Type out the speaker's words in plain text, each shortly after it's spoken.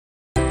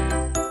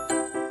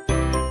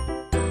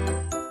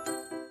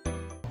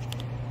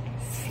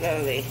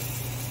slowly.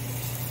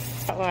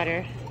 Hot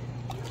water.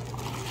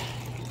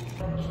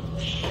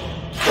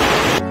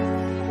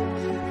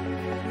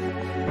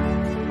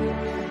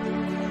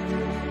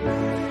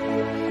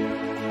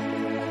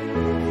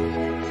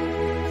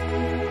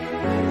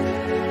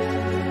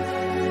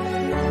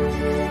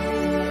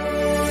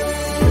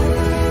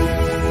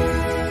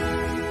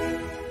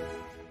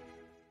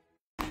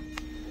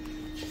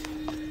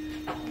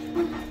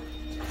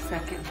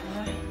 Second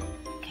floor.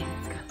 Okay,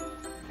 let's go.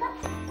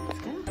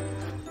 Let's go.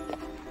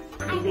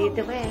 You lead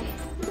the way.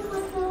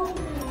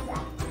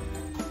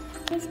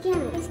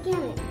 Scan it.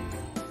 Scan it.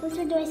 Which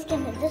way do I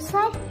scan it? This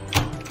side?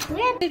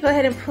 Where? Go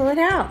ahead and pull it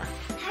out.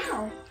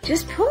 How?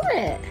 Just pull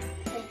it.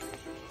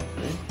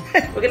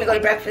 We're gonna go to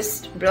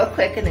breakfast real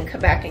quick and then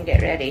come back and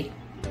get ready.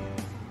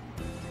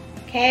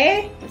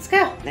 Okay, let's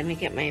go. Let me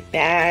get my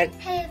bag.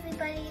 Hey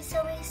everybody,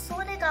 so we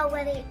sorted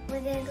already.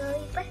 We're gonna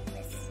go eat breakfast.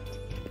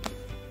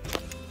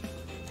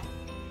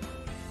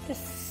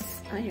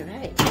 Oh, you're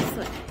right. This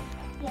way.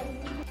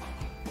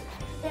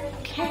 Yeah.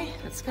 Okay,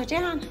 let's go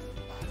down.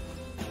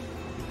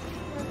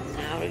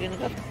 Now we're gonna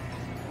go.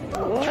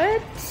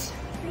 What?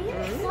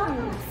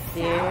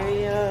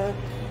 Cereal,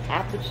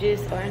 apple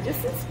juice, orange.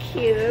 This is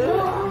cute.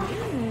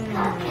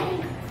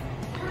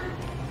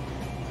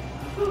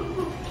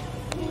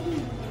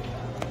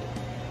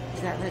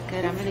 Does that look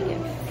good? I'm gonna get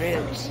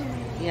fruit.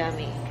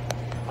 Yummy.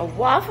 A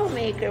waffle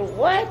maker.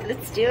 What?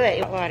 Let's do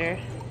it. Water.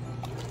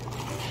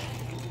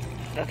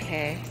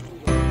 Okay.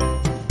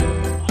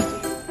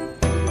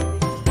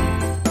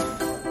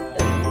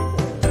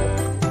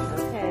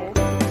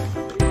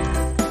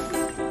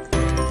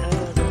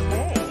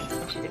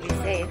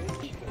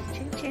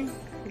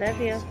 Love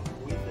you.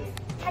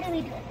 How do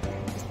we do it?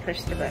 Just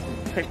push the button.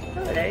 Push.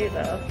 Oh, there you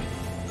go.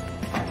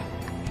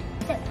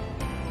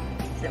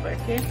 Is it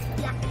working?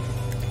 Yeah.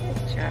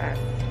 Good job.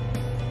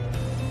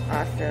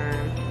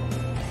 Awesome.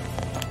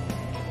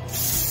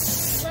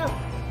 Whoa.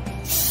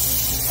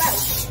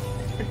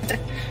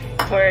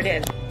 Pour it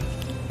in.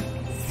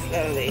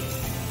 Slowly.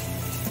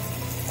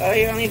 Oh,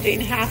 you're only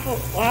doing half a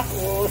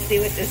waffle. We'll see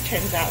what this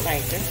turns out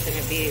like. This is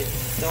going to be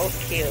so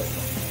cute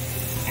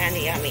and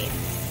yummy.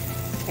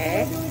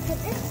 Okay, I'm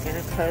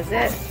gonna close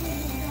it.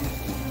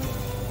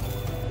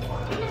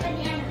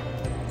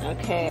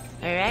 Okay.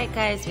 All right,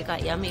 guys, we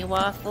got yummy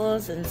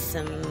waffles and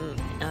some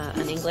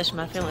an English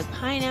muffin with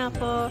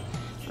pineapple.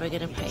 We're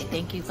gonna pray.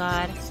 Thank you,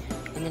 God,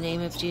 in the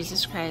name of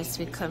Jesus Christ.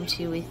 We come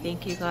to you. We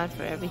thank you, God,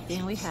 for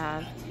everything we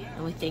have,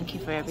 and we thank you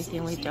for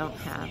everything we don't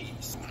have.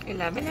 You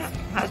loving it?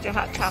 How's your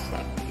hot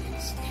chocolate?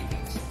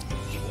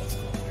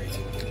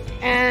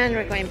 And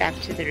we're going back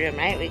to the room,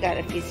 right? We got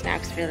a few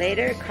snacks for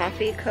later.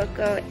 Coffee,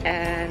 cocoa,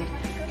 and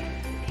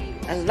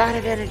a lot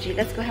of energy.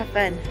 Let's go have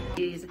fun.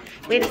 Jeez.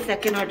 Wait a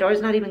second, our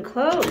door's not even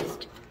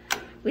closed.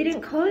 We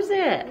didn't close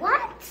it.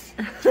 What?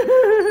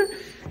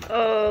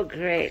 Oh,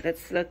 great.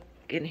 Let's look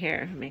in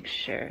here, make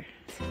sure.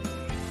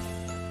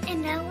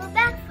 And now we're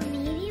back for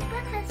me eating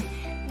breakfast.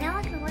 Now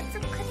I can watch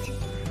some cartoons.